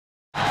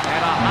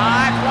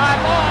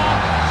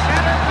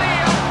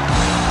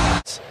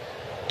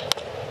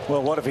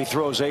Well, what if he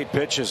throws 8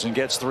 pitches and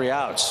gets 3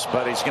 outs?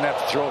 But he's going to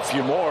have to throw a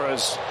few more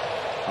as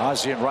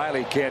Ozzie and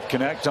Riley can't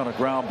connect on a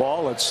ground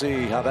ball. Let's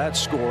see how that's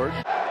scored.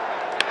 Abreu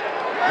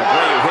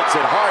hits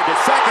it hard to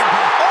second.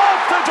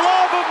 Off the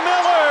glove of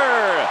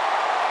Miller.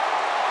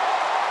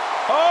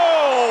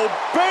 Oh,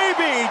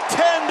 baby,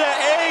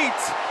 10-8.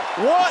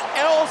 What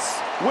else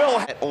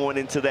will on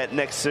into that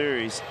next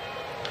series?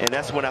 And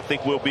that's when I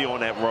think we'll be on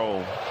that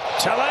roll.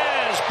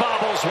 Tellez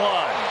bobbles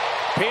one.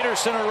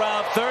 Peterson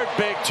around third.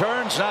 Big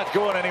turns, not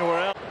going anywhere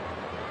else.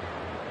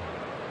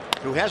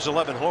 Who has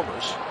 11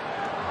 homers.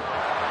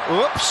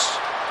 Oops.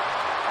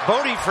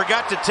 Bodie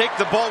forgot to take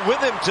the ball with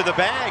him to the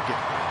bag.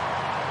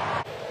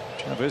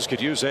 Chavez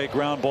could use a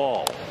ground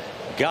ball.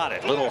 Got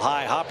it. Little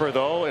high hopper,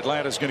 though.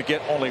 Atlanta's going to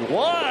get only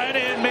one,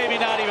 and maybe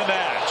not even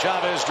that.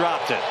 Chavez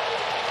dropped it.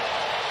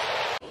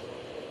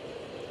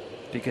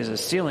 Because the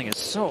ceiling is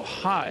so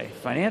high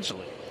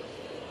financially.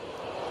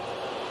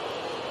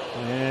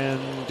 And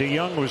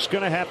DeYoung was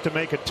going to have to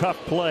make a tough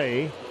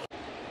play.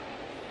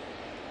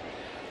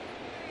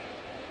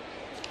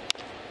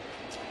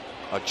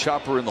 A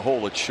chopper in the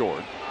hole at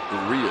short.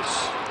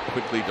 Urias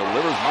quickly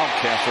delivers.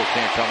 Mountcastle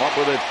can't come up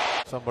with it.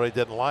 Somebody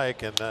didn't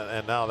like, and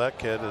now that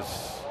kid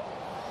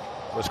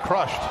was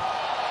crushed.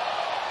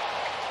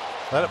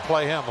 Let it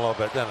play him a little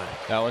bit, didn't it?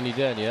 That one he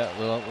did, yeah, a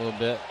little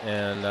bit.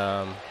 And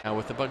now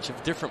with a bunch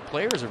of different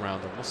players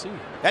around him, we'll see.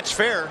 That's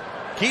fair.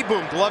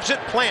 Keyboom gloves it,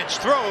 plants,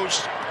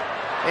 throws,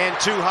 and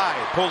too high.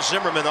 Pulls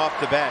Zimmerman off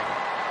the bag.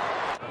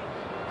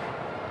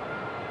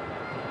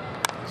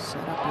 Set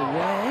up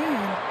away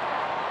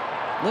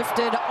and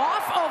lifted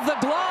off of the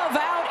glove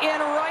out in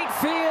right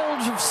field.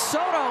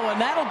 Soto,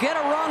 and that'll get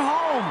a run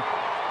home.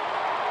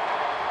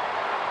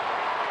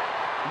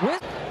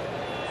 With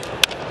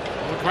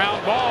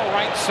Ground ball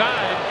right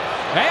side,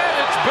 and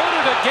it's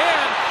booted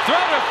again. Throw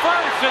to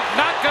first is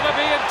not going to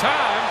be in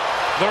time.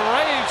 The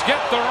Rays get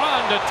the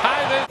run to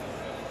tie this.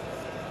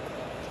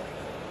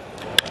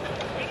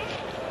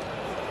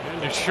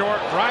 Into short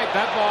right,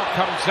 that ball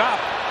comes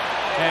up,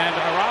 and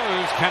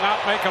Arauz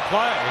cannot make a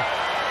play.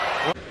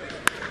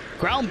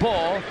 Ground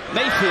ball,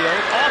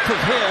 Mayfield off of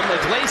him.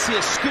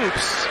 Iglesias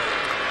scoops.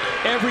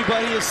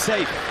 Everybody is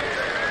safe.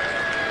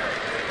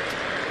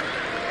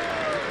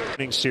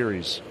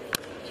 Series.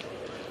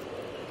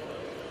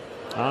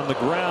 On the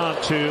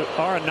ground to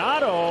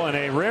Arenado, and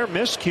a rare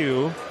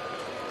miscue.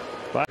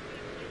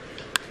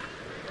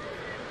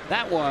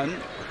 That one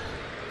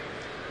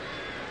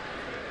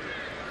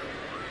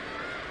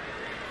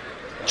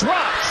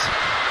drops.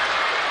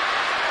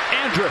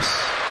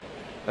 Andrus.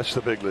 That's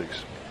the big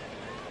leagues.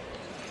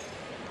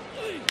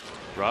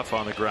 Rough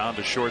on the ground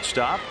to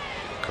shortstop.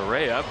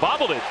 Correa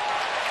bobbled it.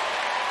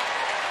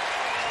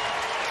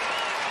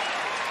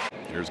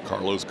 Here's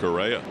Carlos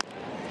Correa.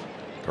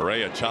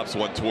 Correa chops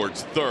one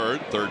towards third.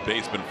 Third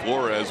baseman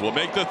Flores will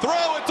make the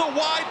throw. It's a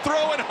wide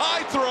throw and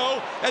high throw,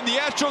 and the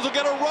Astros will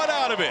get a run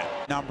out of it.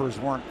 Numbers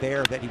weren't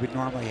there that he would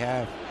normally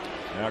have.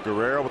 Now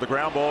Guerrero with the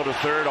ground ball to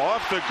third,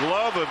 off the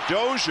glove of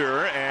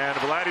Dozier, and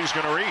Vladdy's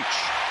going to reach.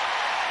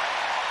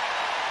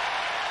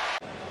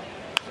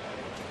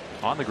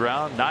 On the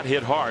ground, not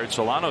hit hard.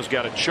 Solano's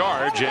got a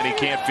charge, and he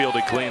can't field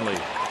it cleanly.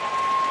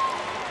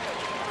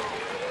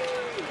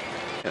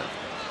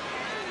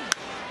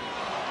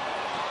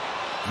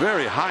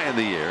 Very high in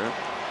the air.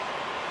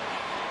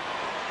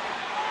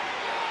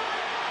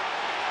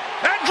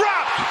 And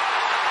dropped!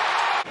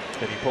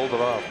 And he pulled it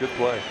off. Good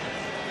play.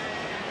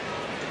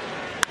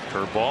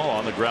 Curveball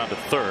on the ground to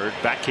third.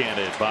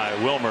 Backhanded by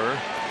Wilmer.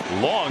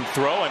 Long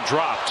throw and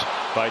dropped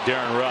by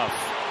Darren Ruff.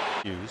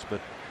 But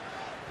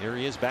here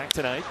he is back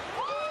tonight.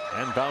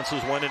 And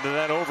bounces one into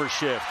that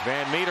overshift.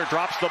 Van Meter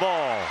drops the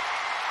ball.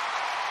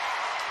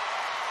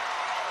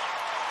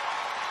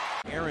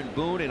 Aaron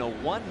Boone in a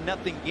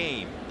 1-0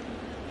 game.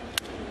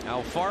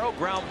 Alfaro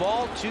ground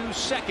ball to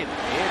second.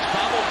 It's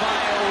bobbled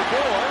by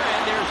Odor,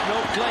 and there's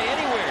no play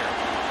anywhere.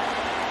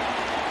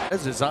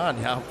 This is on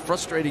how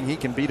frustrating he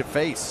can be to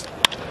face.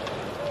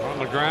 On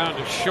the ground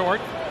is short.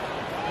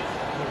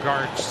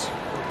 Regards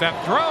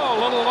that throw a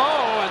little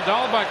low, and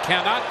Dalba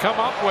cannot come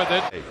up with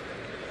it.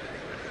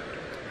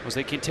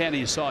 Jose Quintana,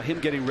 you saw him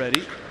getting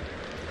ready.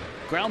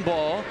 Ground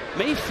ball.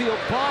 Mayfield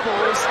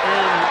bobbles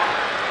and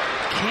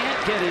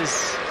can't get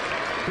his.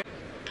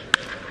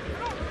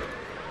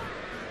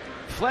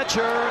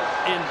 Fletcher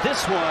in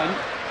this one,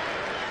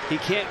 he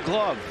can't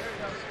glove.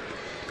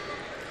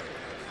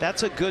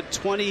 That's a good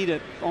 20 to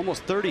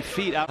almost 30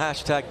 feet out.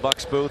 Hashtag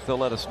Bucks Booth, they'll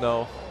let us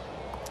know.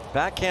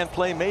 Backhand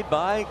play made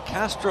by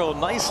Castro,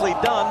 nicely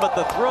done, but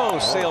the throw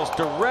sails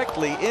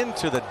directly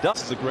into the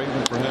dust. This is a great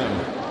one for him.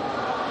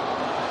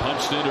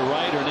 Punched into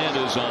right,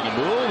 Hernandez on the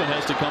move and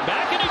has to come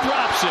back, and he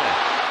drops it.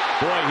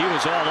 Boy, he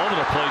was all over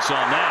the place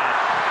on that.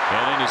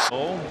 And in his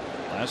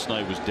last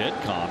night was dead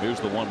calm. Here's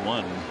the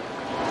 1-1.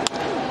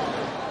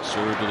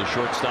 Serve to the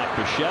shortstop,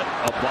 Bichette.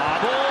 A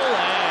bobble,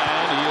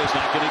 and he is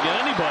not going to get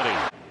anybody.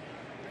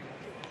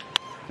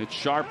 It's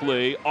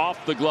sharply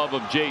off the glove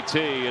of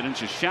JT and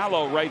into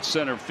shallow right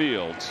center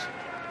field.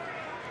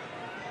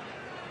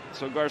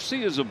 So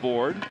Garcia's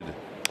aboard.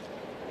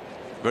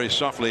 Very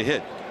softly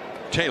hit.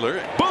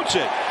 Taylor boots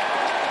it.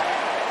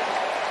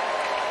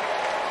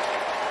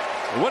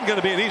 It wasn't going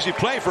to be an easy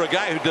play for a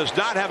guy who does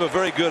not have a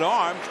very good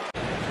arm.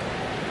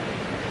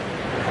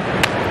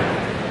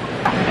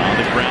 On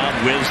the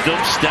ground,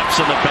 Wisdom steps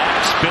in the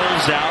back,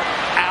 spills out.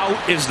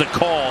 Out is the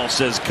call,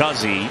 says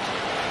Cuzzy.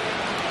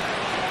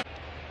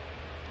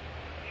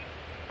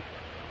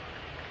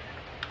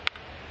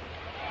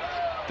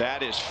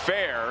 That is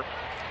fair,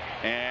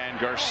 and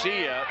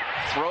Garcia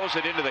throws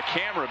it into the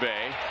camera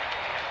bay.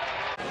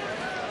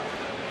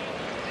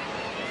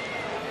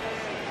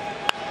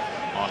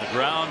 On the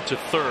ground to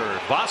third.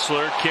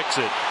 Vossler kicks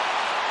it.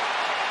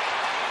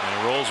 And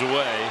it rolls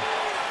away.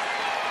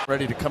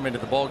 Ready to come into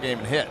the ball game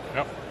and hit.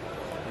 Yep.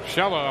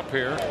 Shella up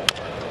here.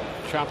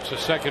 Chops the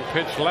second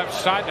pitch left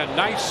side. A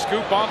nice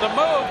scoop on the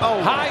move.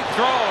 Oh. High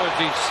throw as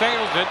he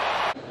sails it.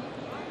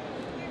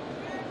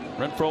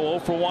 Renfroe 0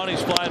 for 1.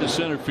 He's flying to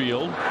center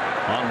field.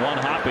 On one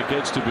hop, it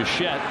gets to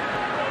Bichette.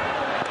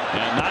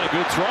 And not a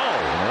good throw.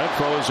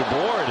 Renfroe is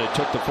aboard. It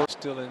took the first.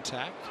 Still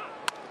intact.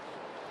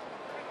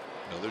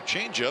 Another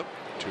changeup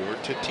toward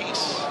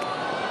Tatis.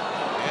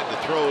 And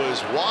the throw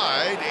is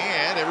wide,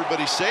 and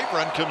everybody's safe.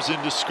 Run comes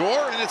in to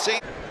score, and it's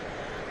 8.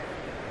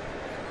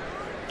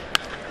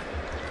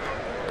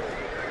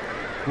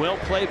 Well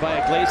played by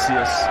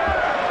Iglesias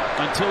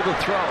until the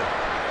throw.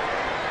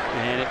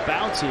 And it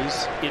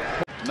bounces.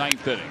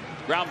 Ninth inning.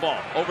 Ground ball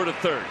over to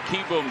third.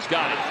 Keyboom's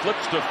got it.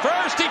 Flips to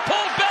first. He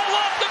pulls Bell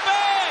off the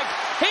bag.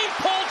 He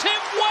pulled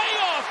him way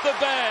off the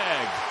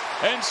bag.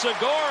 And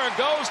Segura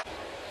goes.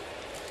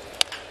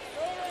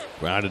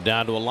 Grounded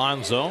down to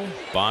Alonso.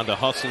 Bonda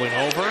hustling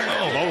over.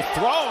 Low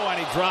throw, and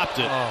he dropped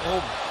it.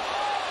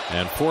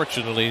 And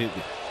fortunately,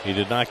 he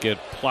did not get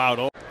plowed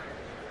over.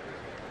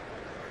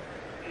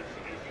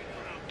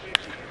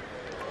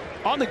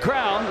 On the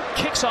ground,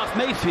 kicks off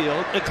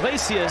Mayfield.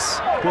 Iglesias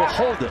will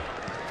hold it.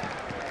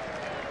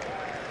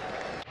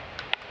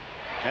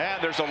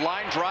 And there's a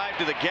line drive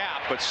to the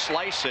gap, but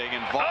slicing,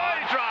 and Vaughn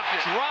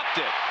dropped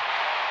it.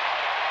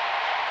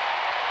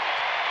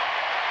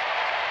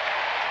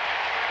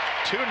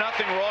 2-0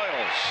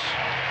 Royals.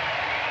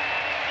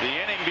 The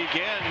inning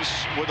begins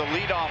with a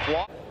leadoff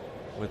walk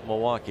with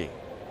Milwaukee.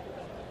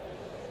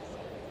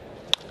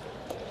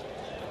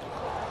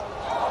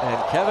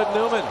 And Kevin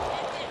Newman.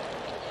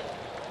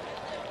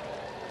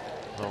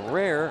 A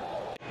rare.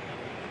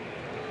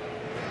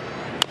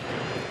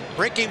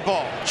 Breaking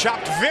ball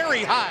chopped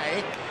very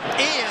high,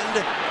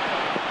 and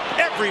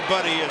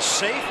everybody is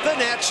safe. The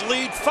Nats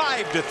lead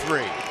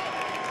 5-3.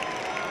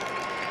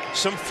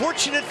 Some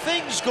fortunate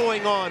things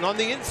going on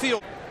the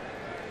infield.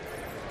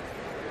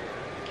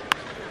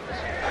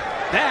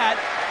 That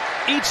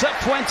eats up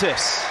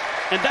Fuentes,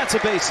 and that's a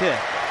base hit,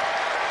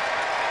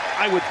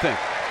 I would think.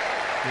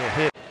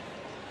 Hit.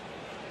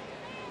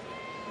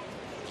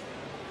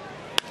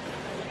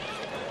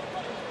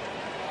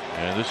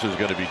 And this is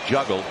going to be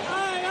juggled.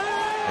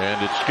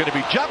 And it's going to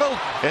be juggled.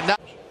 And now.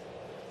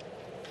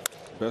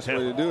 Best way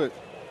to do it.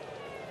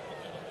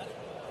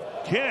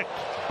 Kick.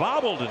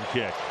 Bobbled and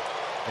kicked.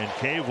 And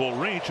Cave will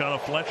reach on a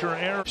Fletcher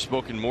error.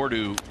 Spoken more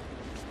to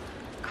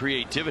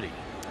creativity.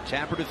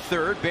 Tapper to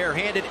third,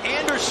 barehanded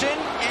Anderson,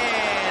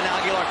 and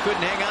Aguilar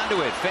couldn't hang on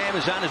to it. Pham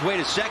is on his way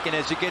to second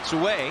as it gets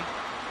away.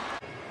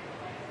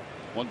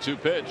 1-2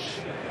 pitch.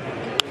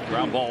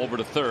 Ground ball over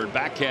to third,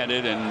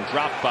 backhanded and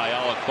dropped by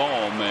Alec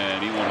Bohm,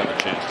 and he won't have a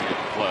chance to get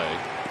the play.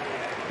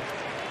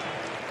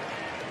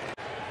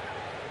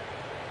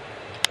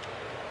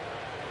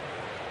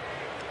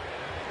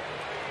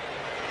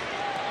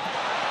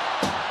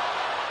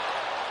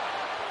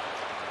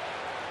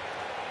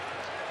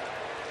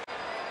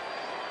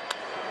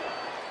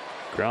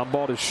 Ground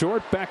ball to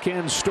short,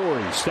 backhand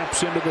Story.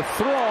 Steps into the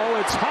throw.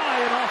 It's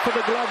high and off of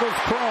the glove of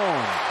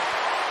Cron.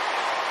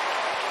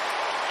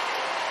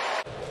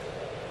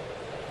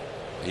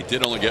 He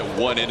did only get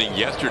one inning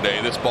yesterday.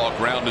 This ball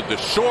grounded to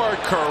short.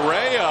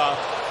 Correa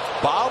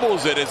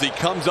bobbles it as he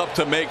comes up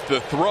to make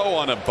the throw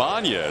on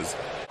Ibanez.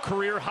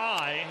 Career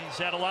high. He's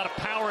had a lot of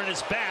power in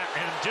his bat,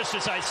 and just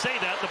as I say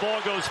that, the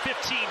ball goes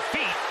 15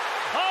 feet.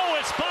 Oh,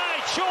 it's by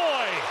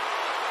Choi.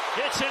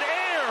 It's an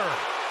error.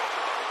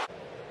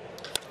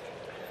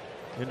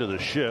 Into the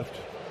shift,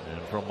 and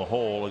from the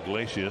hole,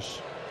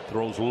 Iglesias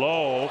throws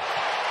low,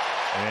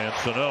 and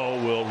Sano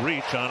will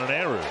reach on an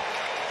error.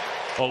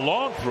 A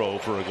long throw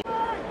for Iglesias.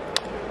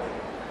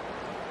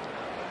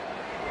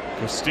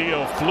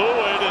 Castillo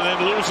fluid and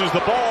then loses the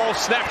ball.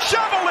 Snap,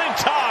 shovel in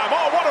time.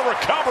 Oh, what a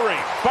recovery.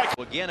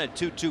 Again, a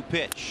 2-2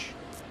 pitch.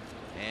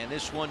 And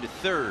this one to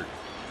third.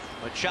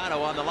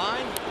 Machado on the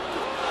line.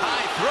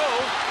 High throw.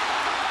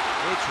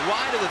 It's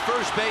wide of the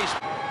first base.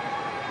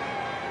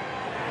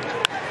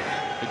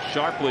 It's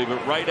sharply,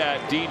 but right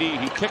at Didi.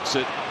 He kicks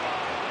it.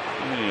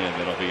 And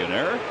that'll be an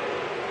error.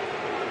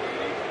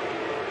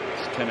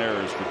 It's 10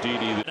 errors for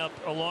Didi. Up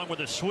along with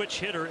a switch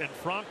hitter in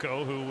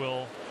Franco, who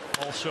will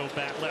also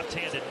bat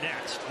left-handed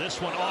next. This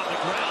one on the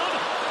ground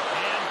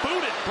and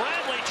booted.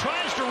 Bradley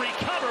tries to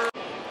recover.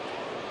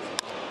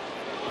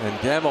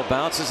 And Gamble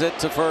bounces it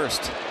to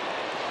first.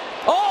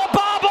 Oh,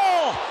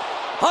 bobble!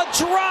 A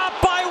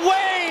drop by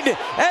Wade,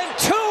 and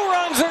 2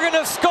 runs are going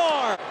to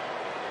score.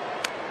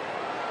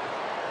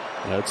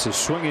 That's a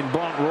swinging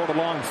bunt rolled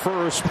along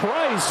first.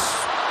 Price,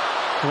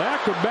 the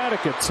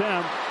acrobatic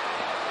attempt,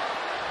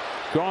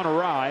 gone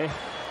awry.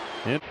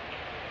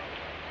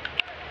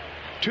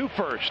 To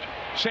first.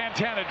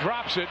 Santana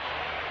drops it.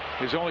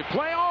 His only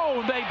play.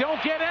 Oh, they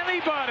don't get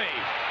anybody.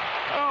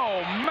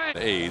 Oh, man.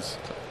 A's.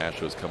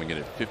 Astros coming in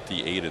at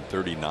 58 and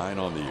 39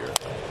 on the year.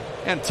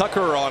 And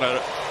Tucker on a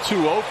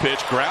 2-0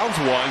 pitch. Grounds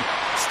one.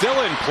 Still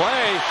in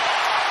play.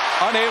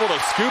 Unable to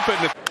scoop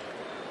it.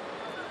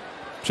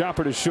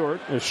 Chopper to short.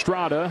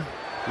 Estrada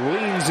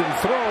leans and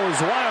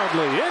throws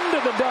wildly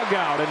into the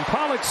dugout, and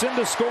Pollock's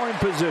into scoring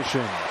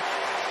position.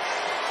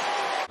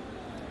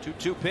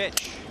 2-2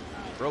 pitch.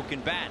 Broken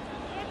bat.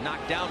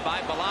 Knocked down by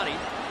Bellotti.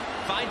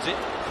 Finds it.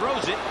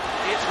 Throws it.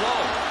 It's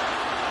low.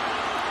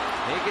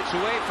 He gets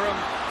away from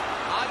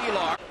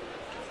Aguilar.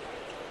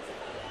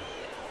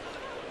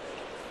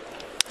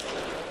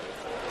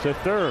 To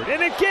third.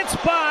 And it gets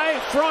by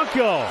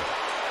Franco.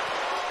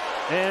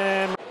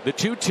 And the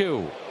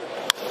 2-2.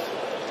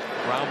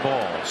 Ground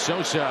ball.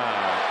 Sosa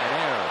and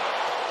air.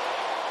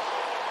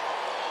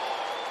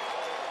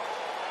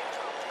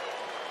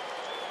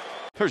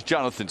 Here's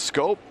Jonathan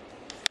Scope.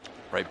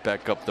 Right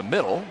back up the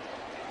middle.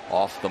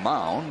 Off the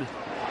mound.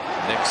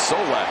 Nick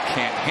Solak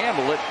can't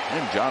handle it,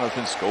 and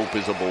Jonathan Scope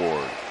is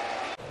aboard.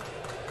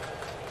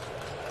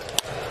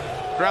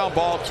 Ground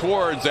ball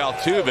towards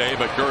Altuve,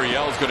 but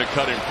Gurriel's going to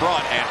cut in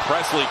front, and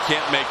Presley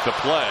can't make the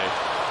play.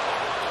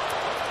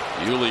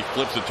 Yuli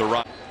flips it to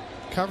right.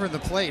 Covered the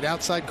plate,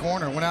 outside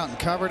corner, went out and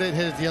covered it,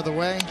 hit it the other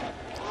way.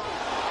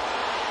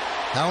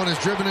 That one is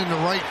driven into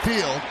right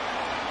field,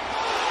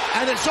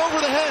 and it's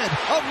over the head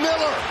of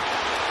Miller.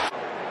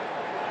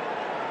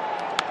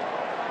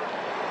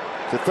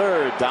 To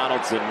third,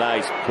 Donaldson,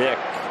 nice pick.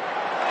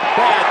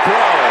 Bad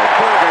throw,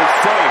 Berger's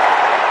safe.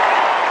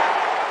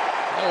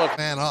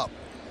 Man up.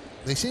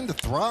 They seem to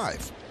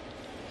thrive.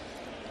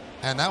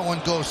 And that one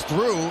goes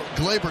through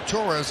Gleyber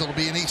Torres. It'll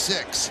be an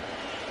E6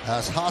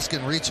 as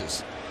Hoskin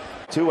reaches.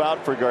 2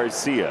 out for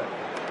Garcia.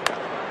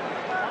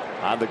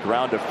 On the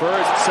ground to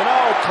first,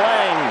 Sano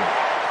Klang.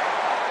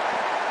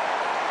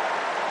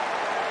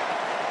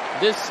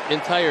 This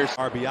entire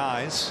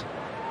RBIs.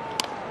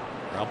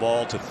 Ground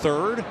ball to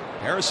third.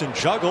 Harrison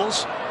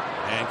juggles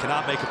and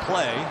cannot make a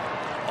play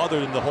other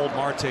than the hold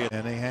Marte.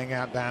 And they hang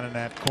out down in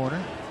that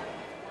corner.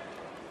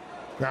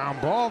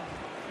 Ground ball.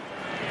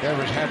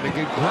 Devers had the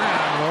good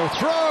ground. Low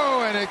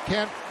throw, and it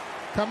can't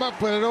come up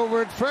with it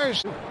over at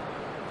first.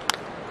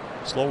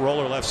 Slow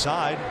roller left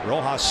side.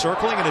 Rojas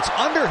circling, and it's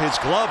under his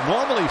glove.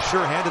 Normally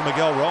sure-handed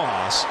Miguel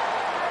Rojas.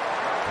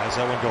 Has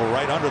that one go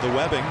right under the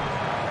webbing.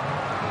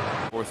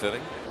 4th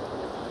inning.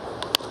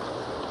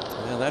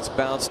 And that's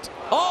bounced.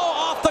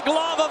 Oh, off the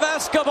glove of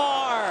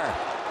Escobar.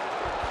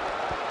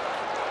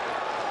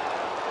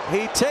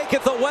 He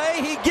taketh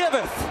away, he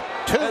giveth.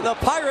 And the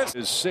Pirates.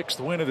 His 6th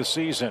win of the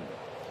season.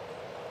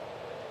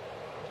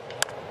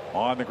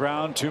 On the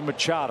ground to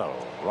Machado.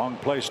 Wrong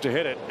place to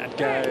hit it. That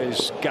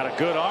guy's got a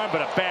good arm,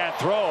 but a bad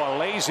throw. A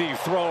lazy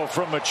throw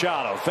from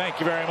Machado. Thank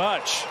you very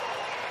much.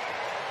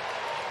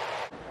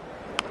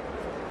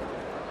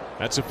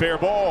 That's a fair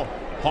ball.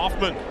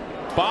 Hoffman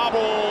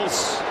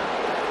bobbles.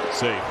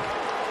 Safe.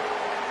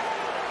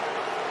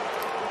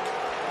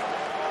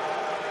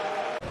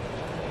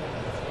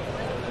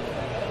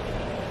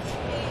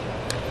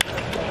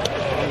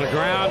 On the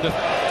ground,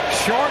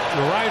 short,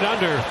 right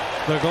under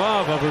the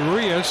glove of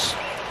Urias.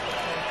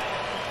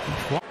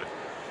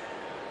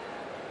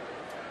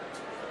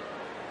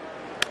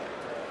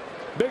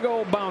 Big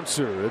old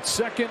bouncer at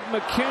second.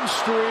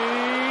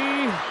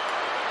 McKinstry.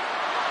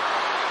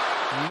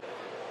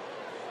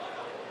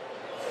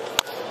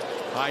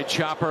 High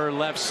chopper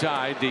left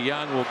side.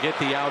 DeYoung will get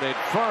the out at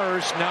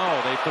first.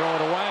 No, they throw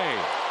it away.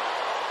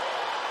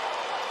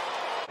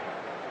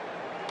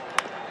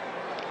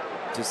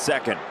 To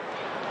second.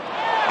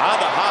 On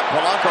the hop,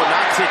 Polanco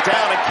knocks it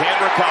down and can't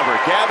recover.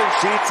 Gavin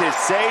Sheets is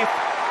safe.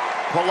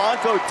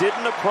 Polanco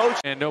didn't approach.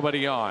 And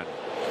nobody on.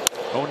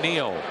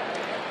 O'Neill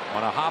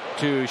on a hop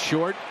to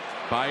short.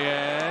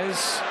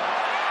 Baez.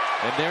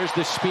 And there's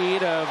the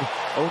speed of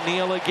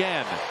O'Neill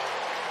again.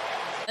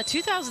 The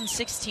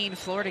 2016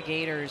 Florida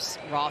Gators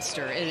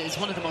roster is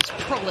one of the most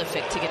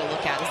prolific to get a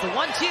look at. Is the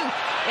 1-2.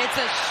 It's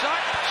a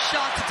sharp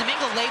shot to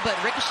Domingo Ley, but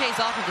ricochets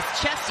off of his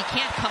chest. He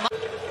can't come up.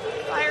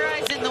 Fire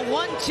eyes in the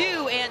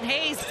 1-2, and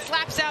Hayes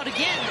slaps out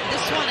again.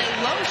 This one a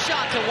low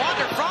shot to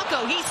Wander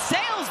Franco. He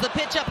sails the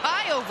pitch up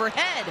high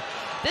overhead.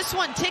 This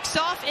one ticks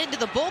off into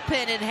the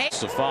bullpen, and Hayes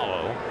to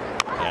follow.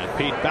 And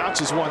Pete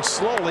bounces one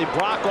slowly.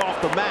 Brock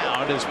off the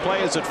mound. His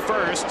play is at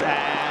first,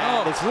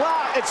 and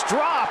it's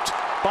dropped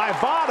by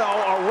Votto.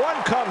 A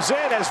run comes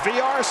in as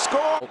VR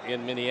scores.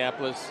 In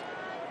Minneapolis.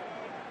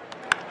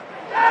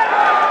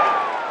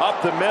 Up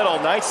the middle,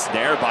 nice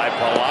snare by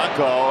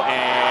Polanco,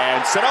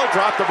 and Sano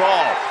dropped the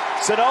ball.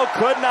 Sano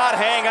could not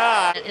hang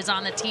on. is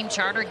on the team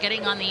charter,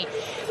 getting on the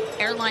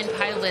airline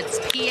pilot's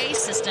PA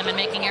system and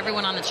making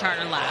everyone on the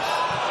charter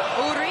laugh.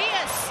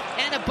 Urias,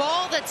 and and a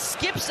ball that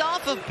skips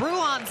off of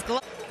Bruhan's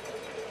glove.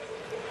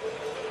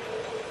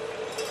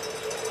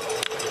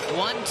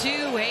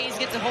 1-2. Hayes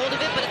gets a hold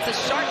of it, but it's a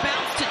sharp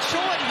bounce to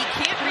Choi.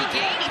 He can't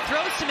regain. He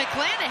throws to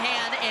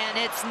McClanahan, and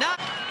it's not.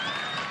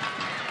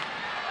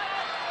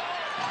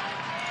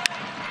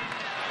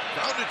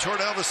 Grounded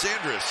toward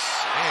Alvasandris,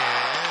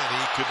 and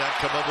he could not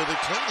come up with it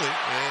cleanly,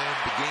 and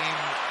the game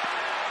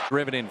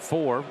driven in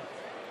 4.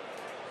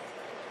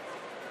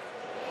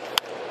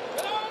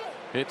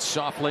 Hits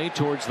softly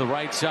towards the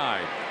right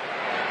side.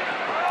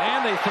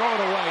 And they throw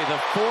it away. The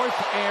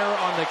 4th error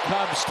on the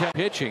Cubs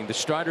pitching. The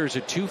starters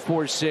a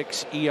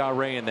 2.46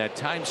 ERA in that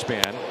time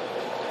span.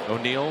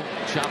 O'Neill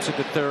chops it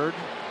to third.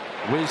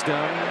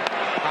 Wisdom.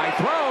 High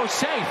throw.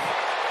 Safe.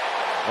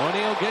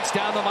 O'Neill gets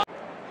down the line.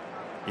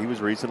 He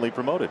was recently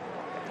promoted.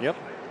 Yep.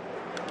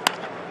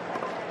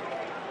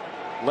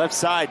 Left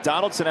side.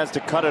 Donaldson has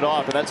to cut it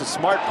off, and that's a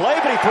smart play,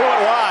 but he threw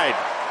it wide.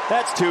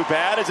 That's too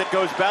bad as it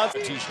goes bounce.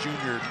 Tatis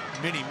Jr.,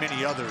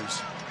 many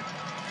others.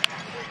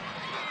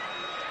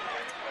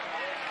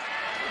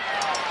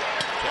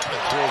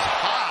 Chapman throws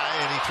high,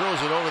 and he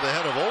throws it over the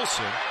head of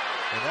Olsen,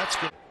 and that's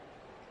good.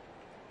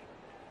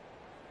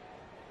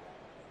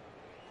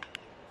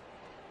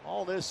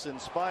 All this in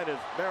spite of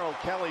Merrill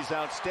Kelly's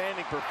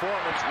outstanding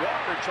performance.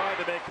 Walker trying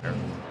to make it.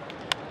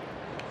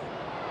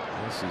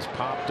 This is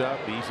popped up.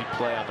 Easy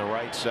play on the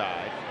right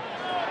side.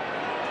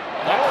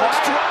 It's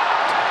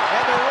dropped,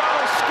 and the run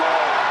will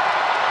score.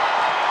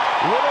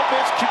 Little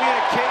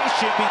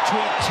miscommunication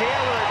between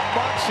Taylor and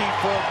Muncy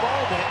for a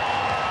moment,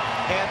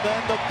 and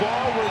then the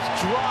ball was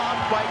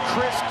dropped by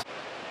Chris.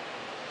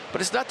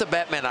 But it's not the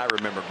Batman I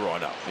remember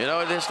growing up. You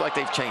know, it is like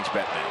they've changed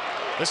Batman.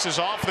 This is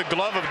off the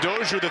glove of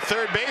Dozier, the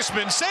third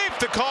baseman. Safe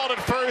to call it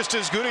first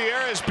as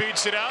Gutierrez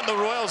beats it out. The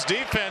Royals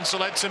defense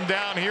lets him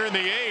down here in the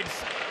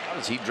 8th.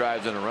 As he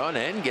drives in a run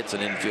and gets an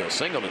infield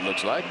single, it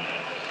looks like.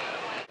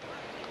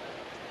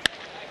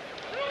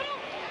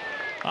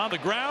 On the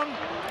ground,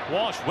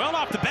 Walsh well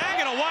off the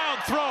bag and a wild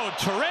throw.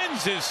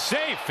 Torrens is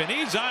safe, and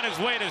he's on his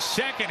way to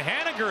second.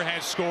 Haniger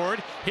has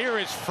scored. Here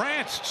is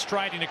France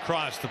striding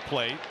across the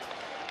plate.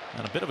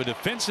 And a bit of a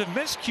defensive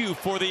miscue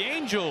for the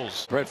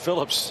Angels. Brett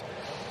Phillips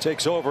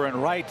takes over in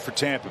right for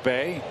Tampa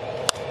Bay.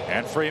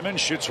 And Freeman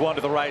shoots one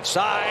to the right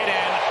side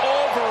and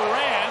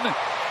overran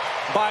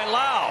by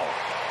Lau.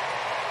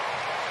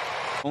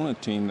 On a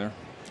team there.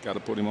 Got to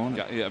put him on.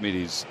 Yeah, I mean,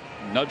 he's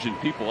nudging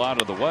people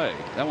out of the way.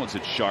 That one's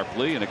hit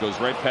sharply, and it goes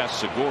right past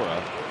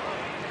Segura.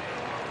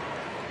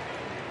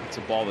 It's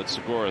a ball that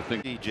Segura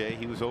thinks. DJ,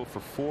 he was 0 for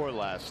 4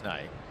 last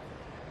night.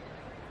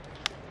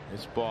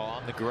 This ball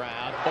on the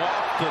ground,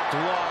 off the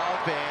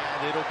glove,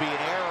 and it'll be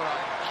an error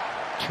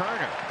on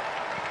Turner.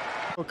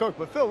 Well, Coach,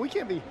 but Phil, we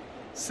can't be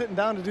sitting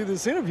down to do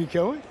this interview,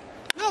 can we?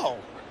 No.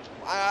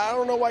 I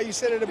don't know why you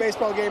sit at a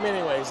baseball game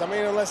anyways. I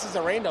mean, unless it's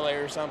a rain delay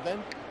or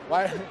something.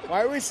 Why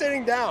are we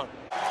sitting down?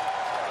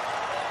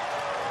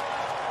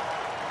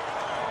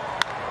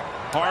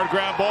 Hard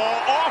ground ball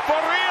off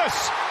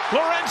Arias.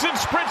 Lorenzen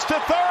sprints to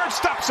third,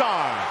 stop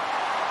sign.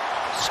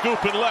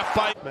 Scooping left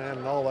by man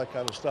and all that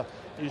kind of stuff.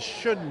 You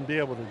shouldn't be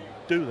able to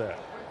do that.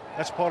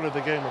 That's part of the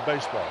game of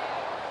baseball.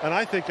 And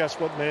I think that's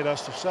what made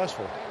us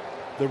successful.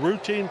 The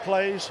routine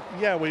plays,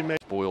 yeah, we made.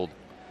 Spoiled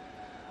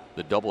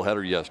the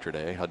doubleheader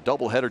yesterday, a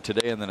doubleheader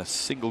today, and then a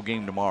single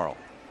game tomorrow.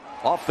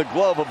 Off the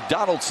glove of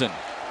Donaldson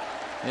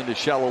into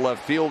shallow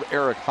left field.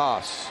 Eric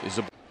Haas is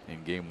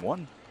in game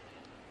 1.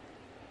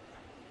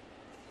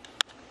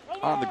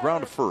 On the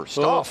ground first.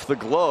 Off the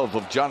glove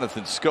of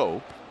Jonathan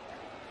Scope.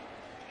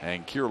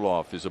 And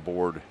Kirilloff is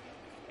aboard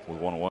with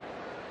 1-1.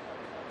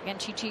 Again,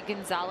 Chichi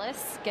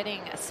Gonzalez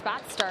getting a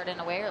spot start in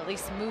a way, or at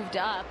least moved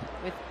up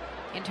with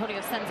Antonio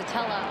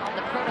Senzatella on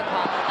the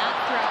protocol. And that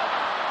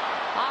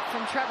throw off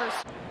from Trevor's.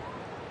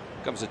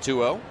 Comes a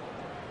 2-0.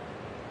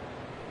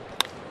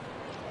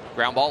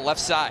 Ground ball left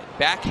side.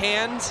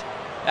 Backhand.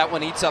 That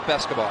one eats up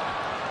Escobar.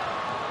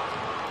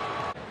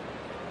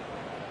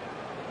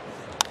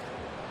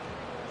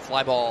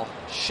 Fly ball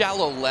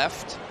shallow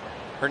left.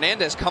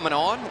 Hernandez coming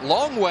on.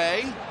 Long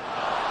way.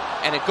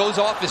 And it goes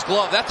off his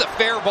glove. That's a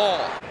fair ball.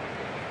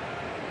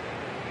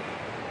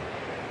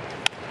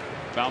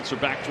 Bouncer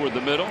back toward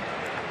the middle.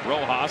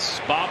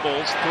 Rojas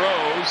bobbles,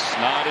 throws,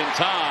 not in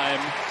time.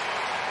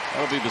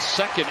 That'll be the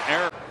second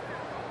error.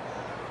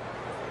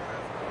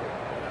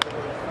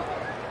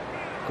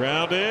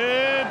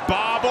 Grounded,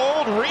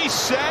 bobbled,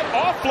 reset,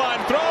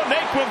 offline throw.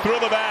 Naquin through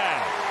the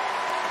bag.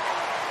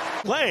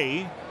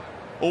 Play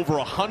over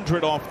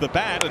 100 off the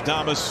bat.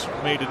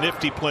 Adames made a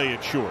nifty play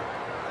at short.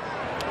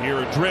 Here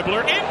a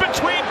dribbler in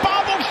between,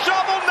 bobble,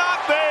 shovel,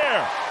 not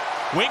there.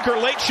 Winker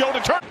late show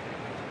to turn.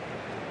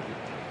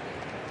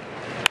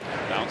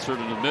 Bouncer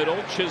to the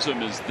middle.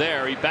 Chisholm is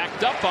there. He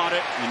backed up on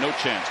it, and no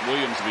chance.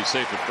 Williams will be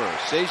safe at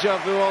first. Deja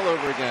vu all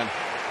over again.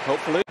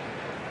 Hopefully.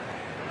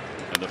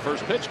 And the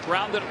first pitch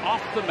grounded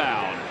off the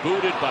mound.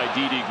 Booted by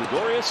Didi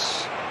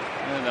Gregorius.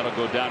 And that'll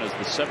go down as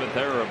the 7th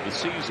error of the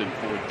season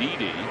for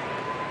Didi.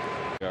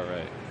 All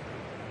right.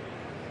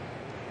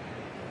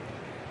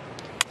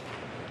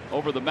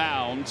 Over the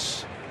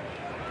mounds.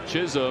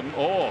 Chisholm.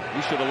 Oh,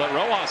 you should have let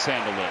Rojas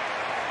handle it.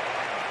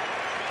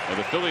 Well,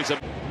 the Phillies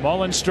have.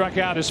 Mullins struck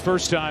out his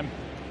first time.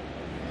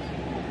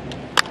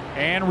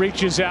 And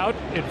reaches out,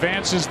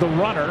 advances the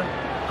runner.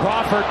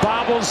 Crawford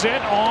bobbles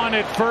it on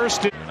at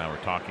first. And I were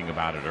talking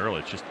about it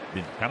earlier. It's just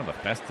been kind of a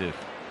festive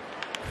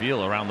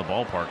feel around the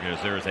ballpark as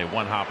there is a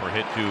one-hopper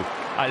hit to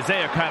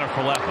Isaiah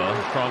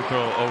Kiner-Falefa. Strong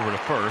throw over to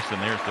first,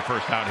 and there's the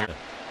first out here.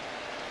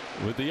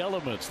 With the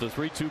elements, the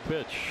 3-2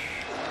 pitch.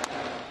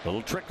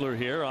 Little trickler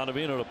here.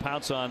 Ottavino to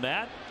pounce on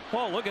that.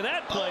 Oh, look at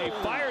that play.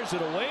 Fires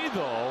it away,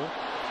 though.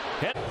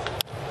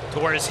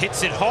 Torres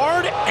hits it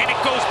hard, and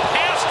it goes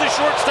past the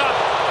shortstop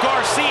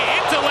Garcia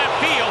into left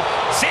field.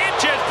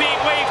 Sanchez being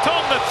waved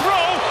home. The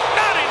throw,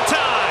 not in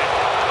time.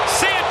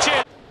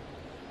 Sanchez.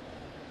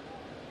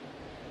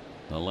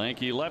 The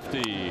lanky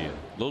lefty.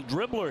 Little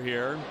dribbler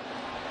here.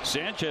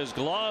 Sanchez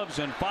gloves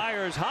and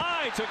fires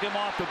high. Took him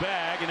off the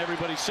bag, and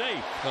everybody's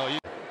safe.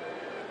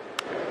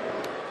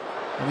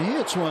 And he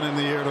hits one in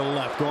the air to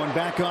left. Going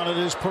back on it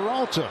is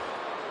Peralta.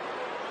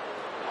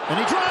 And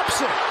he drops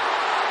it.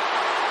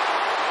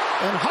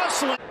 And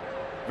hustling.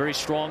 Very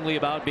strongly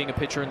about being a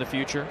pitcher in the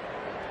future.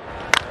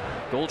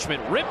 Goldschmidt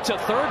ripped to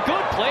third.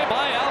 Good play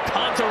by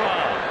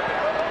Alcantara.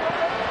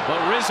 But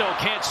Rizzo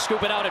can't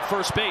scoop it out at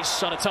first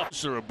base on a tough.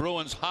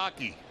 Bruins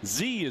hockey.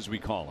 Z, as we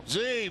call him.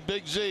 Z,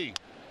 big Z.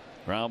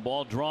 Ground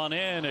ball drawn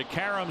in. It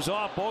caroms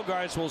off.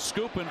 Bogarts will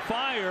scoop and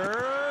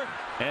fire.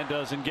 And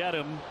doesn't get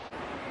him.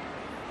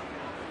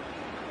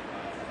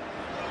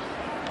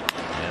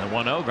 And a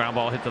 1-0 ground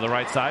ball hit to the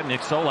right side.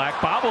 Nick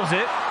Solak bobbles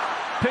it.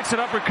 Picks it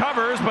up,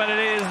 recovers, but it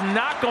is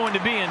not going to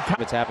be in time.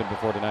 It's happened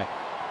before tonight.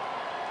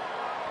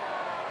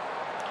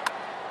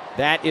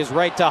 That is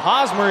right to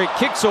Hosmer. It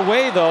kicks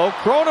away, though.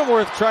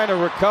 Cronenworth trying to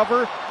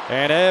recover,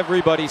 and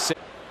everybody.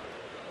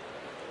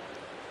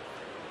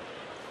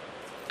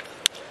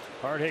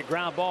 Hard hit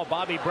ground ball.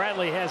 Bobby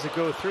Bradley has it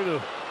go through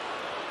the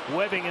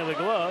webbing of the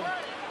glove.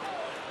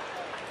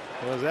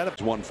 Was that a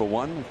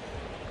 1-for-1?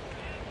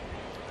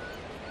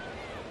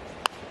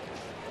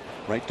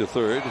 Right to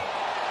third.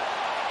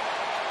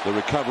 The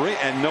recovery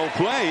and no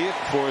play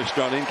for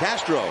Starlin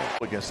Castro.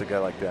 Against a guy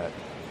like that.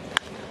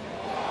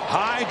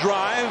 High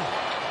drive,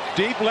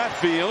 deep left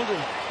field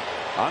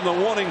on the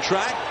warning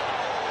track,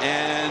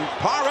 and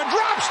Parra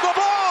drops the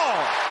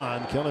ball.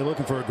 On Kelly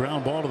looking for a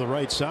ground ball to the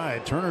right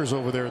side. Turner's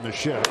over there in the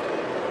shift.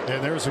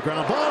 And there's the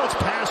ground ball. It's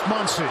past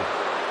Muncy.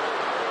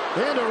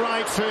 Into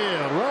right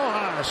field.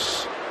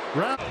 Rojas.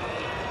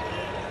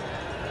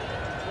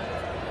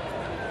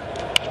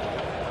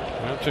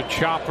 That's a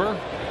chopper.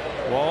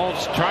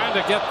 Walls trying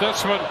to get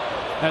this one,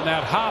 and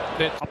that hop.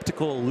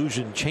 Optical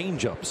illusion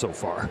changeup so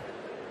far.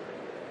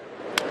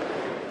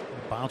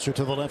 Bouncer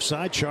to the left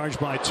side, charged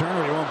by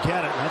Turner. He won't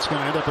get it. That's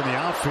going to end up in the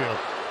outfield.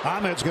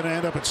 Ahmed's going to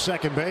end up at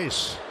second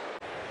base.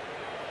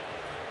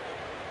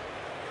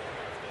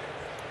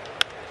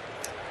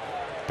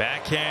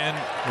 Backhand,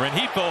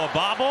 Rengifo a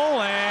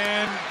bobble,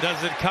 and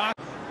does it cock?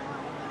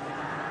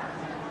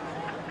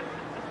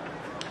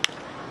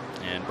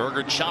 And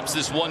Berger chops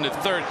this one to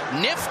third.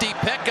 Nifty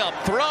pickup.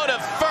 Throw to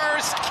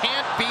first.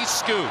 Can't be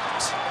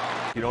scooped.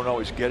 You don't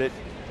always get it.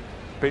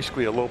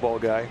 Basically a low ball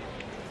guy.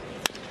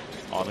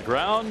 On the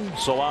ground,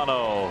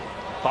 Solano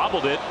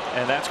bobbled it,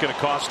 and that's going to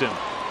cost him.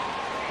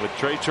 With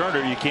Trey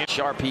Turner, you can't.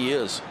 Sharp he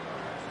is.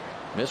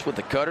 Missed with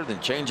the cutter, then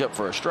change up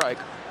for a strike.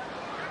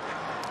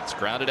 It's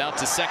grounded out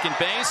to second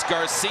base.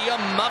 Garcia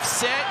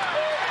muffs it.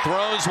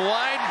 Throws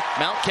wide.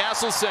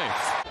 Mountcastle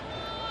safe.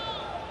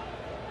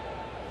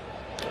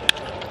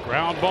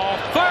 Ground ball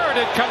third.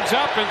 It comes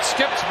up and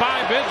skips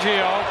by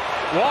Biggio.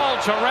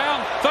 Walsh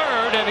around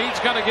third, and he's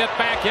going to get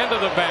back into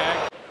the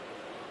bag.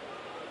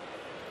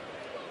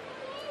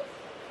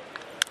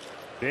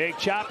 Big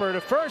chopper to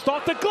first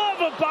off the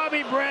glove of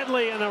Bobby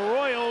Bradley, and the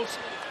Royals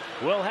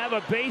will have a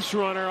base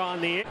runner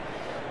on the.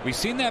 We've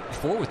seen that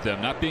before with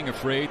them, not being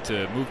afraid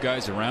to move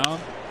guys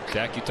around.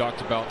 Jack, you talked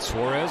about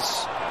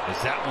Suarez,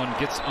 as that one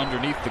gets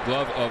underneath the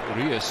glove of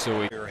Urias.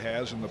 So he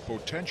has and the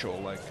potential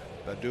like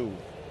Badu.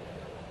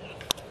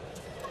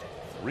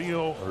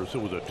 Rio, or so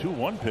it was a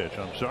 2-1 pitch.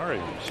 I'm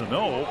sorry.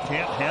 Sano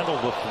can't handle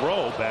the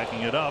throw,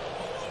 backing it up.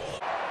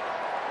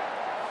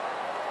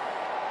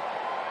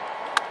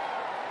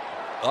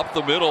 Up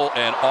the middle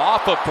and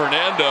off of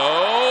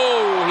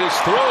Fernando. His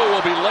throw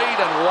will be late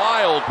and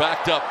wild,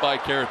 backed up by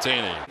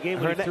Caratini. Game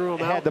when he threw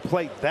him out. Had to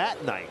play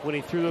that night when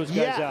he threw those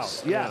guys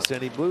out. Yes,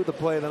 and he blew the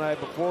play the night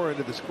before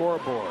into the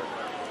scoreboard.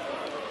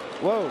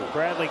 Whoa.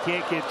 Bradley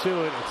can't get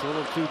to it. It's a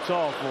little too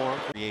tall for him.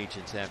 Free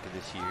agents after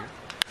this year.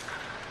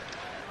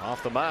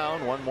 Off the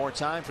mound one more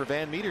time for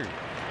Van Meter.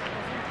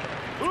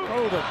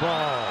 Oh, the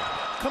ball.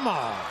 Come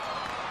on.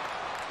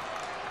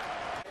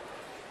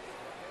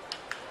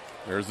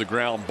 There's the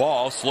ground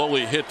ball,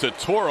 slowly hit to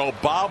Toro,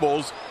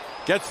 bobbles,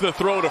 gets the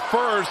throw to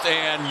first,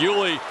 and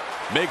Yuli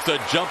makes a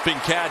jumping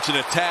catch and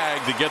a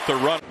tag to get the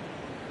run.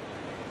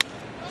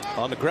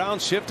 On the ground,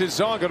 shift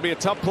is on. Going to be a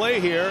tough play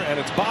here, and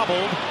it's bobbled,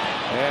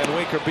 and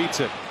Winker beats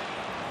it.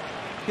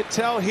 You could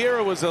tell here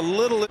it was a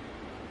little.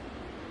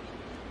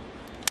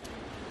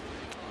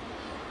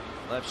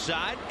 Left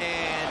side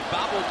and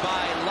bobbled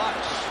by Lux.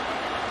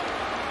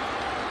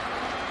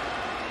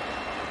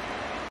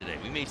 Today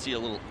we may see a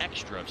little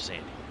extra of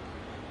Sandy.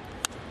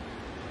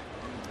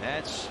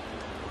 That's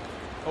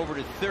over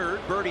to third.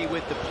 Birdie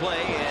with the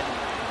play,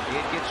 and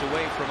it gets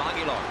away from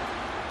Aguilar.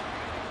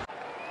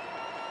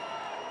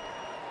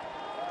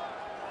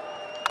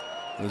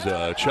 There's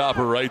a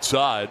chopper right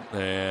side,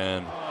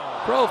 and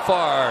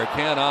Profar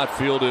cannot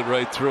field it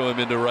right through him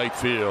into right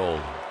field.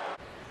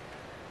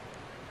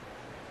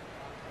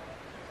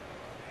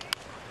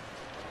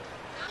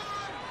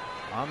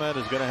 Ahmed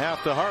is going to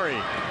have to hurry.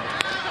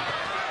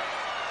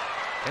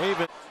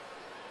 Haven.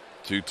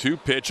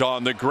 2-2 pitch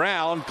on the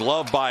ground.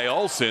 Glove by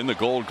Olsen. The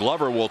Gold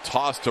Glover will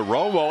toss to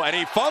Romo, and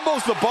he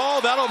fumbles the ball.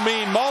 That'll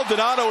mean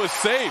Maldonado is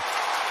safe.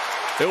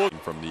 It will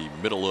from the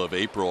middle of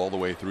April all the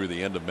way through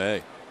the end of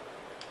May.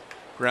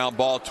 Ground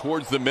ball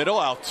towards the middle.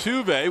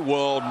 Altuve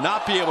will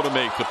not be able to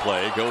make the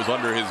play. Goes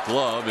under his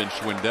glove, and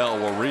Schwindel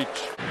will reach.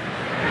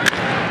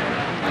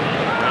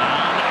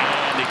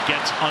 And it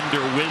gets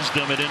under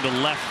Wisdom and into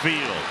left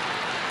field.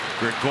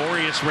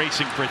 Gregorius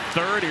racing for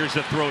third. Here's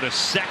the throw to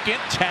second.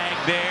 Tag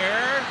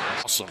there.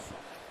 Awesome,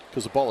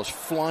 because the ball is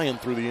flying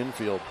through the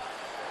infield.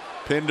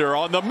 Pinder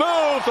on the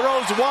move,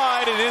 throws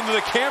wide and into the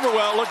camera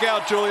well. Look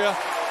out, Julia.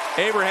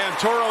 Abraham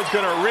Toro's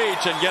going to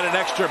reach and get an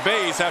extra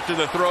base after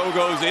the throw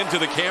goes into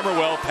the camera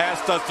well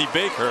past Dusty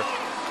Baker.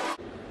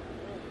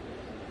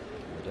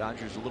 The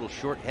Dodgers a little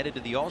short headed to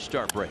the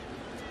All-Star break.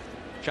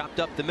 Chopped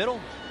up the middle.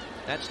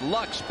 That's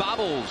Lux,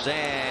 bobbles,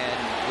 and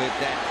with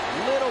that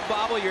little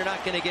bobble, you're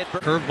not going to get...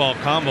 Curveball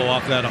combo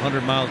off that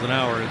 100 miles an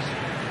hour is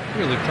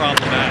really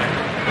problematic.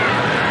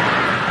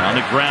 On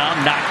the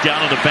ground, knocked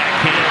down to the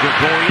backhand.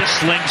 Gregorius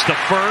slings to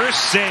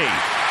first, save.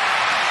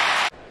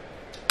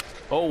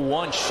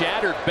 0-1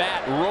 shattered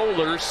bat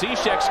roller.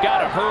 Cishek's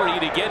got to hurry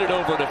to get it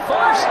over to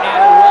first, and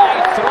a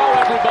wide throw.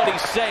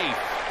 Everybody's safe.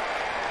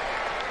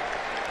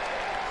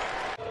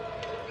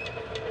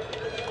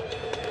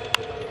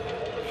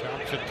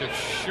 Shouts it to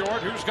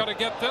short. Who's going to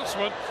get this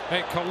one?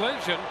 A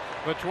collision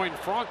between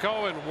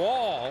Franco and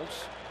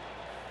Walls.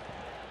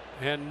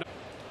 And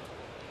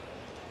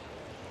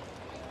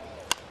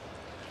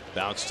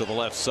bounce to the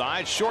left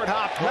side. Short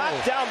hop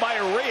knocked down by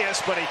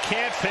Arias, but he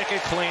can't pick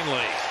it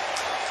cleanly.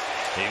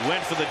 He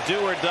went for the do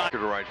or die to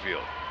right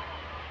field.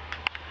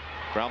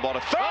 Ground ball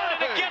to third,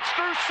 and it gets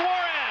through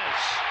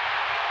Suarez.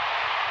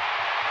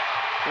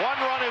 One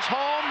run is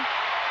home.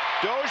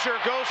 Dozier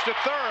goes to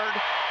third,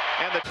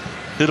 and the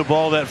hit a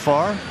ball that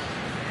far.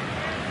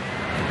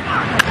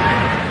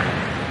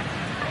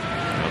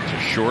 Up to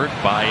short.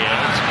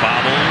 Baez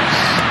bobbles,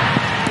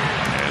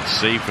 and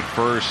safe at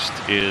first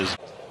is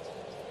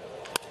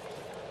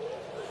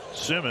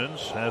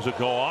Simmons has it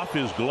go off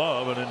his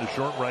glove and into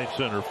short right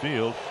center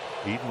field.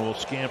 Eaton will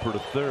scamper to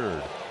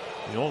third.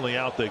 The only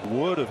out they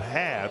would have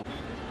had.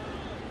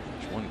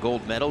 He's won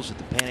gold medals at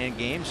the Pan Am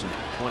Games in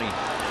 2017, and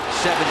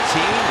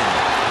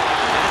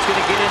that's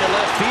going to get into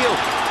left field.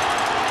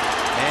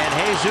 And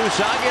Jesus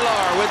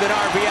Aguilar with an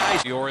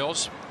RBI. The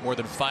Orioles more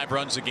than 5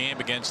 runs a game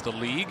against the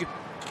league.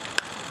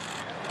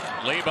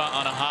 Leyba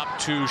on a hop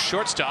to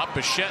shortstop.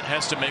 Bichette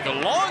has to make a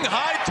long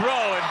high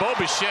throw, and Bo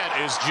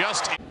Bichette is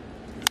just.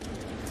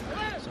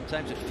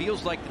 Sometimes it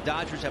feels like the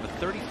Dodgers have a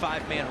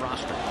 35-man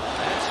roster.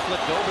 That's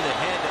flipped over the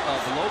head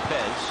of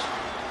Lopez.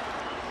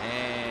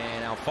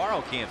 And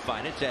Alfaro can't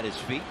find it. It's at his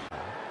feet.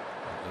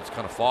 It's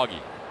kind of foggy.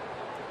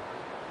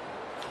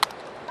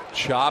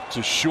 Chop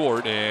to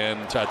short,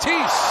 and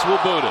Tatis will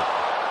boot it.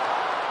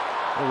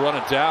 We'll run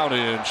it down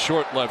in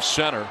short left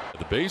center.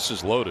 The base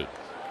is loaded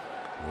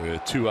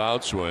with 2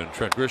 outs when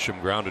Trent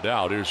Grisham grounded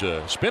out. Here's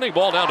a spinning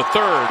ball down to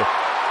third.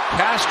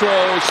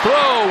 Castro's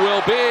throw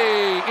will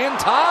be in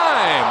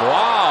time.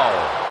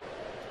 Wow.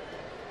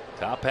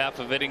 Top half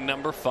of inning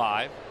number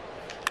 5.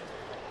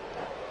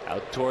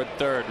 Out toward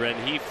third.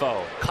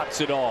 Rengifo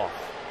cuts it off.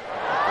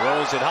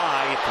 Throws it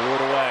high. He threw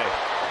it away.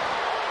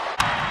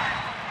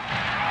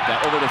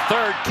 Got over to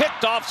third.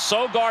 Kicked off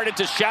Sogard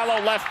into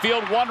shallow left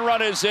field. 1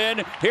 run is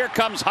in. Here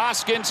comes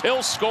Hoskins.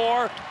 He'll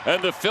score.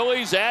 And the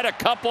Phillies add a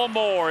couple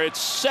more.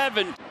 It's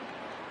 7.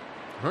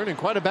 Hernan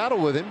quite a battle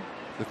with him.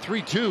 The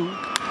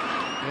 3-2.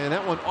 And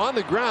that one on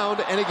the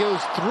ground, and it goes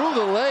through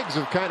the legs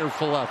of Kiner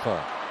Falefa.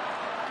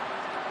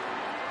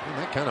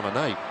 That kind of a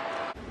night.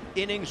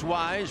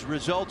 Innings-wise,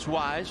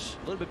 results-wise,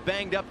 a little bit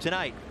banged up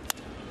tonight.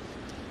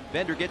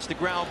 Bender gets the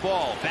ground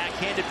ball,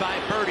 backhanded by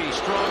Birdie.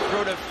 Strong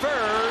throw to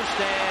first,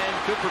 and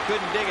Cooper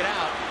couldn't dig it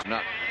out.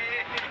 Not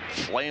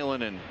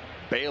flailing and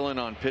bailing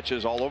on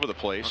pitches all over the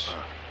place.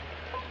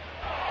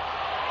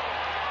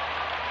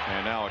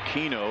 And now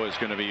Aquino is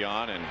going to be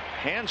on, and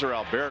hands are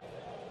out bare.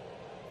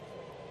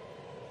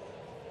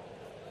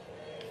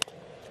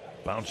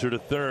 Bouncer to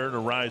third.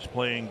 Arise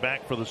playing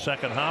back for the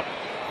second hop.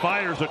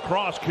 Fires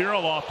across.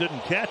 Kirilloff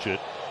didn't catch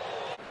it.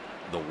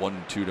 The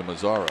 1-2 to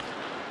Mazzara.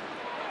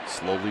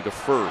 Slowly to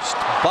first.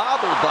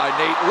 Bobbled by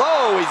Nate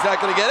Lowe. He's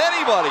not going to get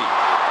anybody.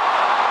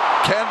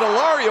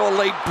 Candelario, a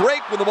late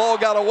break when the ball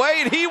got away,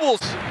 and he will.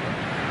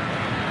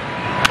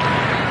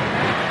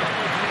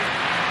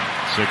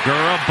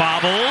 Segura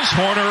bobbles.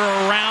 Horner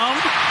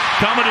around.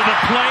 Coming to the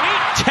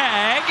plate.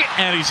 Tag.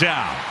 And he's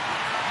out.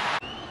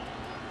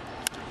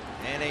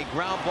 And a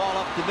ground ball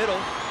up the middle.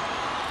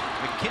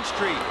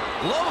 McKinstry,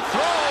 low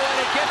throw, and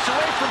it gets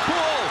away from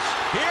Pujols.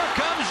 Here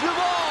comes the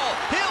ball.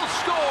 He'll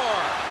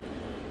score.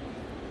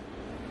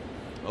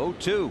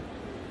 0-2.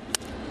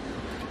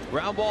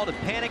 Ground ball to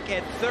Panic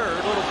at third.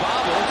 Little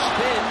bobble,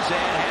 spins,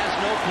 and has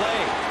no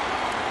play.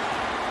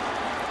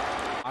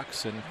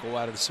 Box and go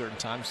out at a certain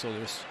time, so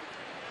there's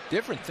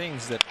different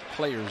things that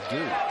players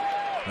do.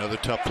 Another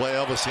tough play,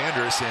 Elvis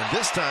Andrus, and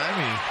this time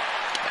he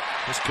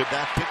just could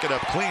not pick it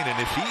up clean. And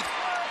if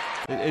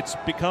it's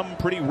become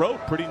pretty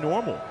rote, pretty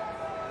normal.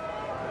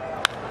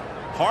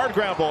 Hard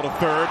ground ball to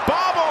third,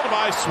 bobbled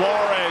by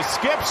Suarez,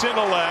 skips into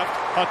left,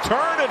 a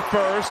turn at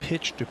first.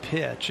 Pitch to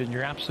pitch, and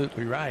you're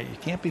absolutely right. You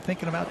can't be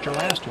thinking about your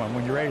last one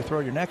when you're ready to throw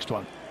your next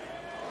one.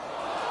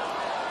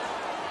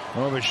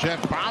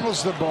 Bichette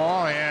bobbles the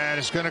ball, and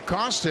it's going to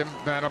cost him.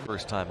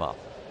 First time up.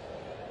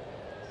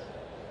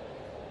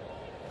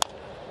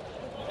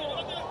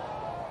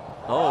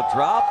 Oh,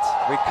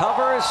 dropped,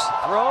 recovers,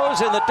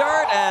 throws in the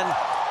dirt, and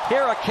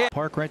here a kick.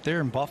 Park right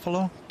there in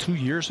Buffalo 2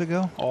 years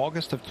ago,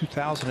 August of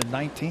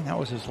 2019. That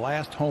was his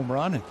last home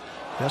run, and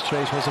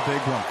yesterday's was a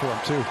big one for him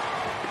too.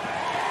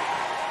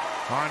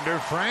 Under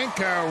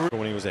Franco.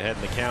 When he was ahead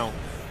in the count.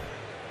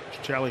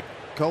 Charlie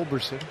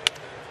Culberson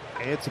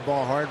hits the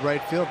ball hard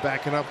right field,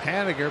 backing up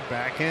Haniger,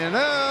 backing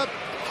up.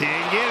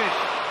 Can't get it.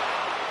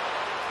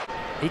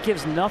 He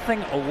gives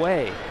nothing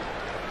away.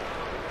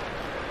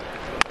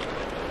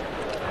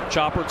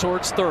 Chopper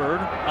towards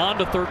third. On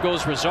to third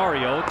goes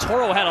Rosario.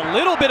 Toro had a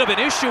little bit of an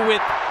issue with.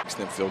 Makes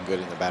them feel good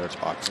in the batter's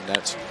box, and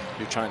that's,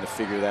 you're trying to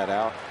figure that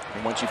out.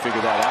 And once you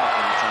figure that out,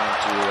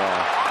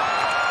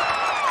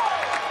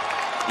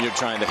 then you're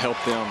trying to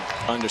help them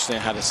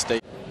understand how to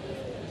stay.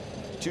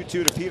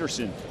 2-2 to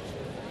Peterson.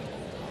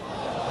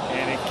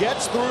 And it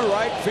gets through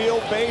right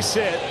field, base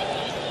hit.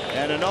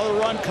 And another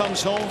run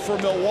comes home for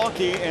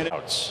Milwaukee. And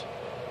outs.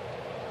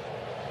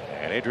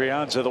 And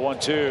Adrianza, the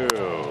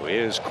 1-2,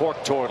 is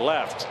corked toward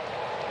left.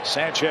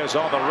 Sanchez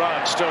on the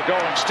run, still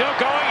going, still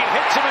going. He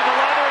hits him in the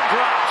leather and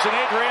drops. And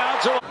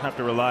Adrianza have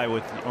to rely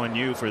on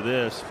you for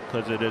this,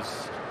 because it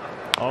is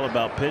all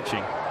about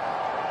pitching.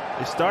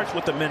 It starts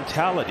with the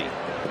mentality.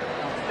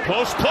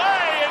 Close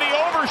play, and he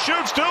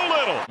overshoots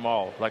Doolittle.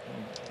 Small, like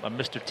a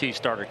Mr. T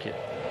starter kit.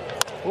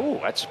 Ooh,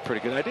 that's a pretty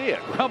good idea.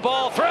 Ground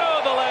ball through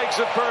the legs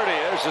of Purdy.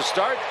 There's the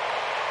start.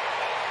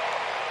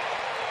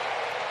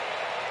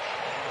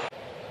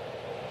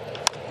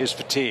 His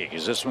fatigue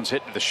as this one's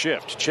hit to the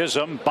shift.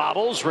 Chisholm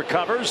bobbles,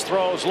 recovers,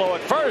 throws low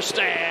at first,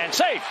 and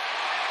safe.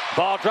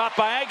 Ball dropped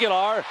by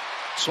Aguilar.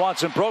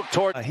 Swanson broke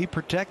toward. He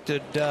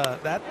protected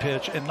that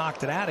pitch and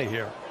knocked it out of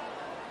here.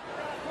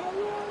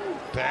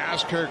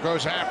 Tasker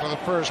goes after the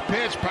first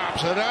pitch,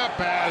 pops it up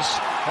as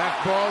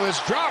that ball is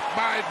dropped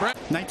by Brent.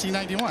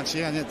 1991, so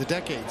yeah, the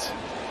decades.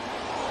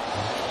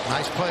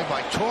 Nice play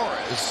by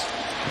Torres,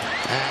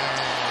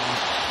 and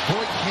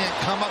Boyd can't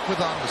come up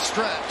with on the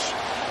stretch,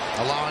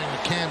 allowing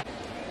McCann.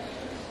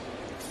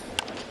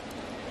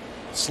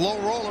 Slow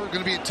roller, going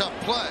to be a tough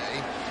play,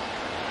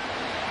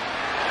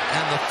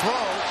 and the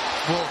throw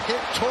will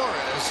hit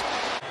Torres.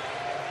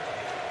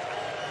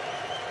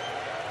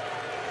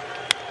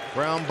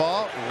 Ground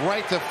ball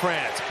right to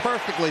France.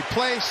 Perfectly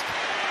placed.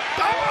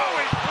 Oh,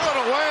 he threw it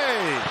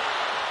away.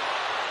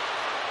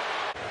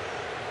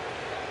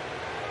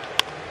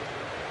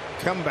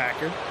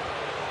 Comebacker.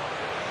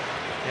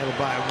 Handled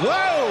by.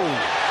 Whoa!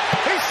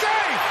 He's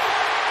safe!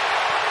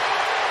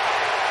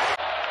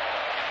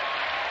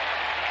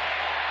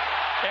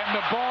 And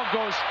the ball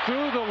goes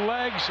through the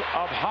legs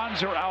of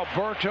Hanser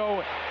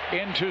Alberto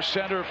into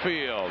center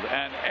field.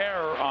 An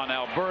error on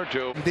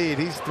Alberto. Indeed,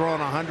 he's throwing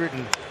 100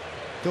 and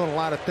doing a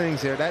lot of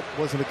things there. That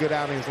wasn't a good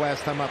outing his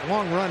last time up.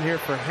 Long run here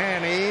for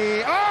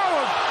Hanny.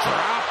 Oh,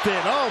 dropped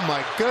it. Oh,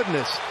 my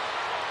goodness.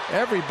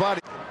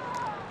 Everybody.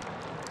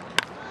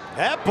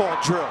 That ball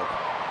drilled.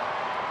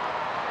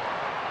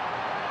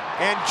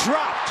 And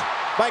dropped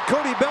by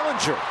Cody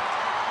Bellinger.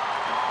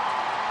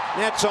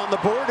 Nets on the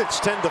board. It's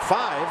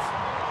 10-5.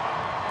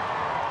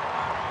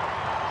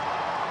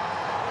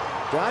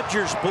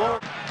 Dodgers blow.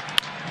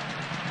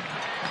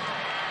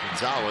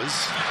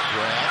 Gonzalez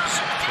grabs,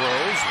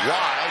 throws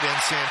wide,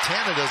 and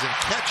Santana doesn't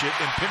catch it,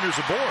 and Pinder's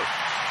aboard.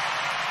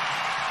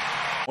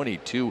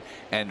 22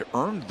 and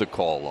earned the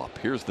call up.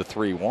 Here's the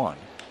 3-1.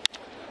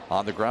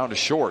 On the ground to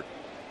short.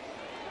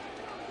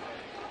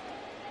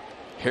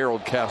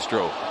 Harold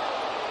Castro.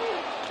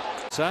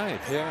 Side,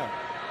 yeah.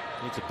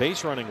 Needs a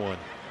base running one.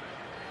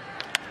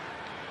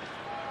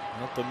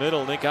 Up the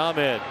middle, Nick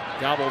Ahmed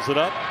gobbles it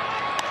up.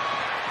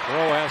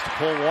 Throw has to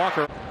pull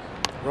Walker.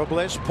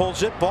 Robles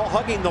pulls it, ball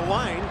hugging the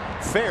line,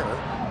 fair.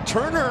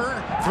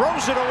 Turner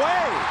throws it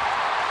away.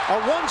 A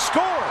run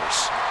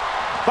scores.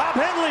 Bob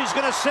Henley's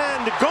going to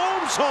send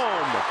Gomes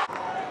home.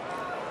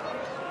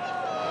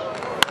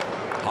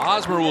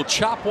 Hosmer will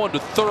chop one to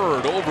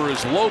third over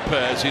his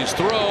Lopez. His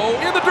throw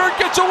in the dirt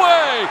gets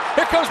away.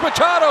 Here comes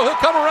Machado. He'll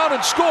come around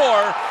and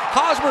score.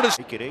 Hosmer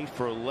to make it 8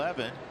 for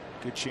 11.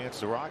 Good chance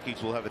the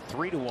Rockies will have a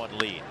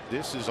 3-1 lead.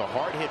 This is a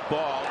hard hit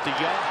ball to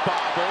Young.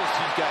 Bobbles.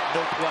 He's got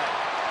no play.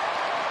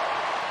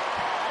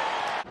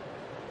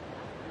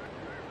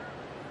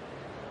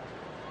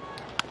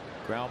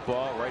 Ground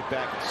ball right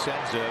back at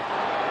Senza,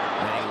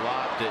 and he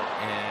lobbed it,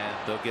 and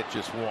they'll get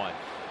just one.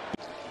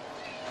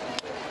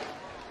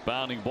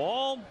 Bounding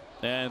ball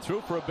and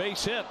through for a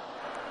base hit.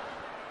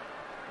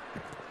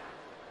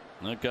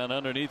 That got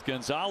underneath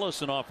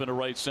Gonzalez and off into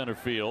right center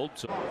field.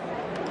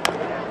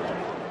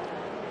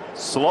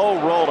 Slow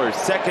roller,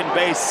 second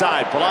base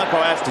side.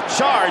 Polanco has to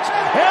charge,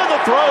 and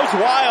the throw's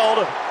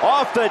wild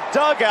off the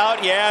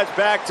dugout. Yeah, it's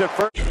back to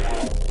first.